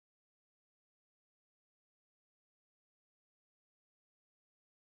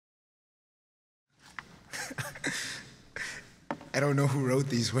I don't know who wrote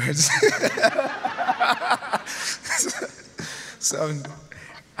these words. So,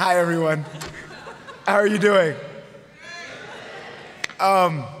 hi everyone. How are you doing?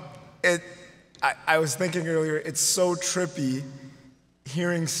 I was thinking earlier, it's so trippy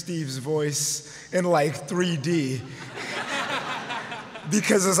hearing Steve's voice in like 3D.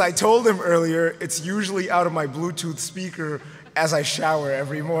 Because as I told him earlier, it's usually out of my Bluetooth speaker as I shower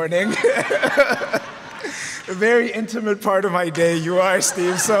every morning. A very intimate part of my day you are,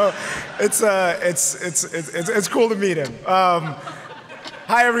 Steve, so it's cool to meet him.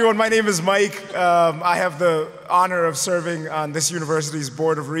 Hi everyone, my name is Mike. I have the honor of serving on this university's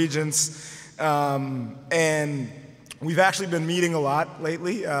Board of Regents, and we've actually been meeting a lot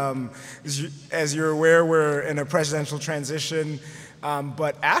lately. As you're aware, we're in a presidential transition,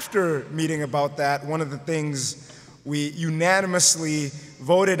 but after meeting about that, one of the things we unanimously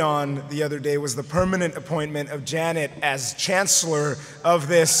voted on the other day was the permanent appointment of Janet as chancellor of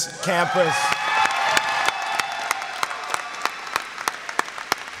this campus.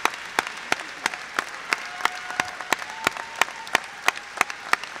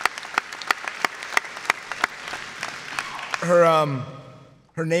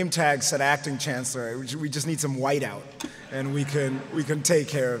 Her name tag said acting chancellor. We just need some whiteout, and we can take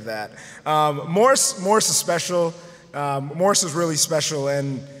care of that. Morse is special. Morse is really special,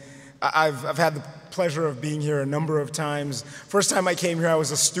 and I've had the pleasure of being here a number of times. First time I came here, I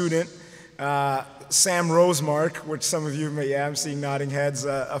was a student. Sam Rosemark, which some of you may, I'm seeing nodding heads,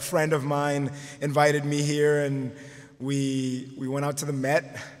 a friend of mine invited me here, and we went out to the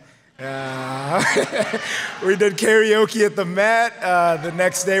Met. We did karaoke at the Met. The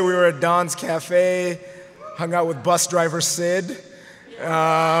next day we were at Don's Cafe, hung out with bus driver Sid.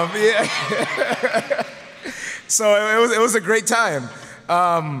 Yeah. So it was a great time.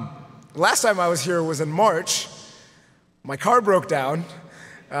 Last time I was here was in March. My car broke down,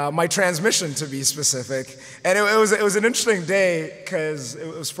 my transmission to be specific, and it was an interesting day because it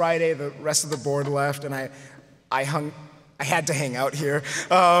was Friday. The rest of the board left, and I had to hang out here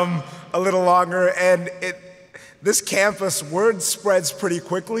a little longer. And this campus, word spreads pretty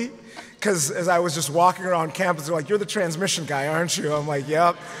quickly, because as I was just walking around campus, they're like, "You're the transmission guy, aren't you?" I'm like,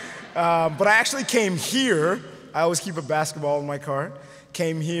 "Yep." But I actually came here. I always keep a basketball in my car.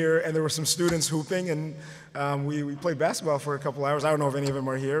 Came here, and there were some students hooping, and we played basketball for a couple hours. I don't know if any of them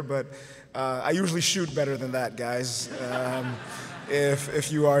are here, but I usually shoot better than that, guys, if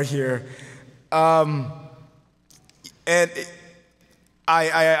you are here. And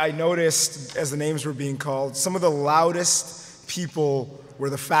I noticed, as the names were being called, some of the loudest people were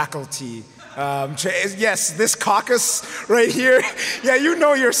the faculty. Yes, this caucus right here. Yeah, you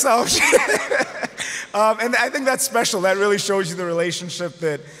know yourself. And I think that's special. That really shows you the relationship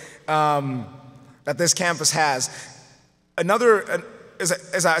that this campus has.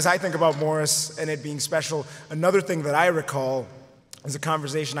 As I think about Morris and it being special, another thing that I recall is a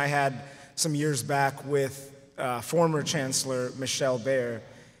conversation I had some years back with former Chancellor Michelle Baer.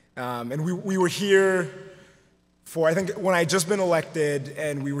 And we were here for, I think, when I had just been elected,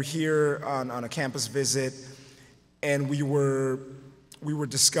 and we were here on a campus visit, and we were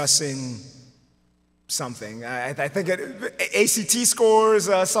discussing something. I think ACT scores,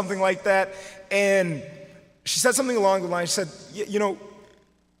 something like that. And she said something along the line. She said, "You know,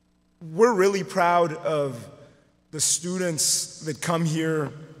 we're really proud of the students that come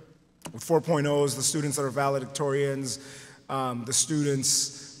here with 4.0s, the students that are valedictorians, the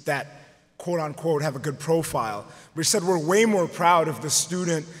students that, quote unquote, have a good profile. But she said we're way more proud of the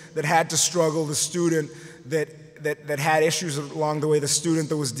student that had to struggle, the student that had issues along the way, the student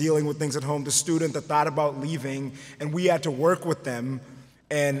that was dealing with things at home, the student that thought about leaving, and we had to work with them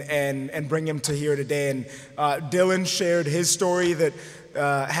and bring him to here today." And Dylan shared his story that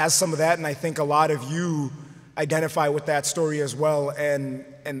has some of that, and I think a lot of you identify with that story as well. And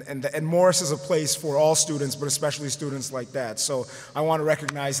Morris is a place for all students, but especially students like that. So I want to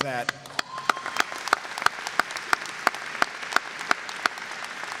recognize that.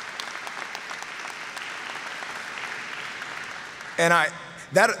 And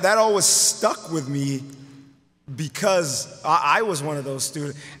that always stuck with me because I was one of those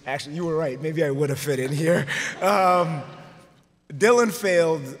students. Actually, you were right. Maybe I would have fit in here. Dylan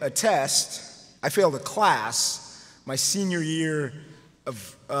failed a test. I failed a class my senior year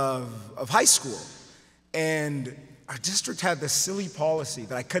of high school. And our district had this silly policy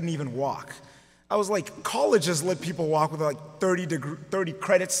that I couldn't even walk. I was like, colleges let people walk with like 30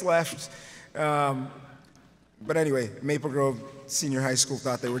 credits left. But anyway, Maple Grove Senior High School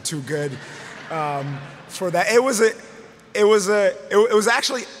thought they were too good for that. It was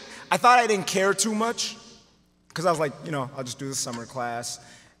actually, I thought I didn't care too much because I was like, I'll just do the summer class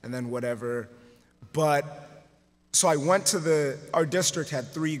and then whatever. But, so I went to our district had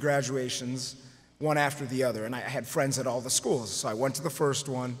 3 graduations, one after the other, and I had friends at all the schools. So I went to the first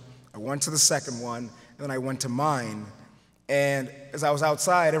one, I went to the second one, and then I went to mine. And as I was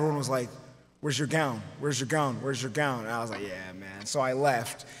outside, everyone was like, "Where's your gown? Where's your gown? Where's your gown?" And I was like, "Yeah, man." So I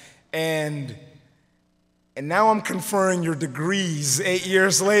left. And now I'm conferring your degrees 8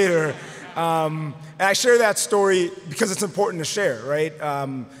 years later. And I share that story because it's important to share, right?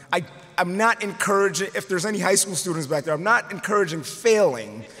 I'm not encouraging, if there's any high school students back there, I'm not encouraging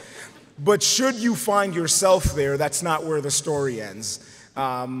failing. But should you find yourself there, that's not where the story ends.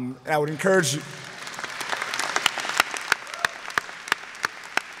 I would encourage you.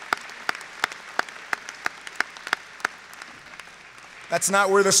 That's not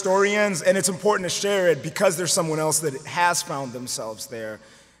where the story ends, and it's important to share it because there's someone else that has found themselves there.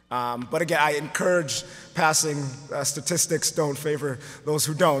 But again, I encourage passing. Statistics don't favor those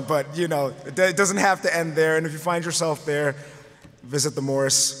who don't, but it doesn't have to end there. And if you find yourself there, visit the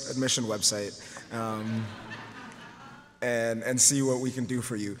Morris admission website and see what we can do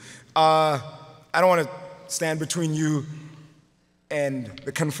for you. I don't want to stand between you and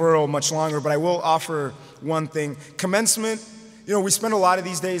the conferral much longer, but I will offer one thing. Commencement. We spend a lot of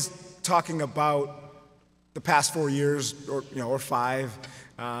these days talking about the past 4 years, or 5,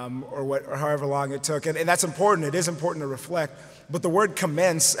 or however long it took, and that's important. It is important to reflect. But the word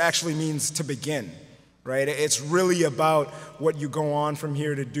commence actually means to begin, right? It's really about what you go on from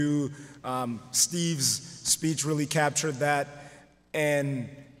here to do. Steve's speech really captured that, and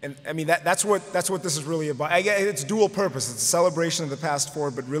I mean that's what this is really about. It's dual purpose. It's a celebration of the past 4,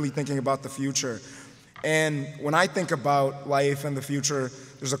 but really thinking about the future. And when I think about life and the future,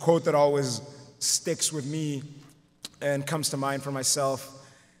 there's a quote that always sticks with me and comes to mind for myself.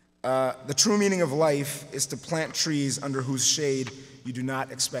 The true meaning of life is to plant trees under whose shade you do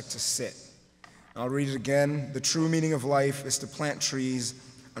not expect to sit. I'll read it again. The true meaning of life is to plant trees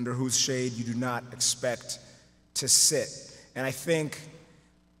under whose shade you do not expect to sit. And I think,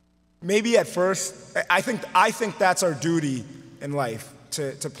 maybe at first, I think that's our duty in life,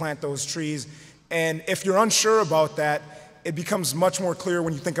 to plant those trees. And if you're unsure about that, it becomes much more clear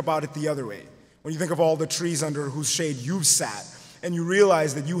when you think about it the other way. When you think of all the trees under whose shade you've sat, and you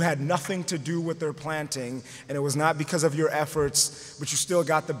realize that you had nothing to do with their planting, and it was not because of your efforts, but you still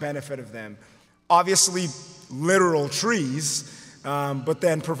got the benefit of them. Obviously, literal trees, but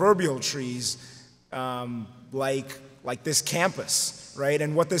then proverbial trees, like this campus, right?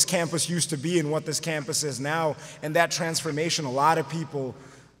 And what this campus used to be and what this campus is now, and that transformation, a lot of people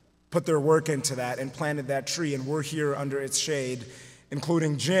put their work into that and planted that tree, and we're here under its shade,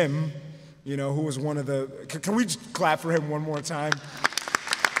 including Jim, who was one of the, can we just clap for him one more time?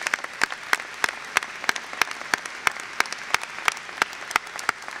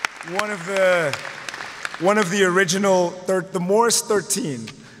 One of the original, the Morris 13.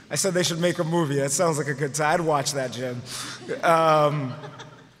 I said they should make a movie. That sounds like a good time. I'd watch that, Jim.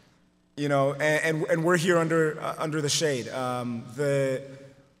 And we're here under the shade.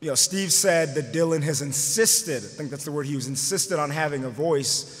 Steve said that Dylan has insisted, I think that's the word he used, insisted on having a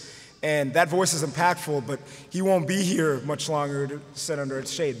voice, and that voice is impactful, but he won't be here much longer to sit under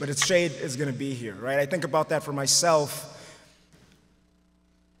its shade, but its shade is going to be here, right? I think about that for myself.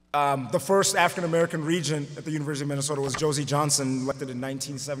 The first African-American regent at the University of Minnesota was Josie Johnson, elected in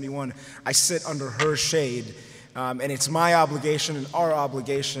 1971. I sit under her shade, and it's my obligation and our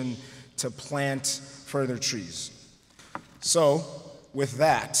obligation to plant further trees. So, with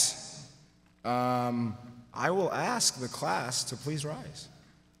that, I will ask the class to please rise.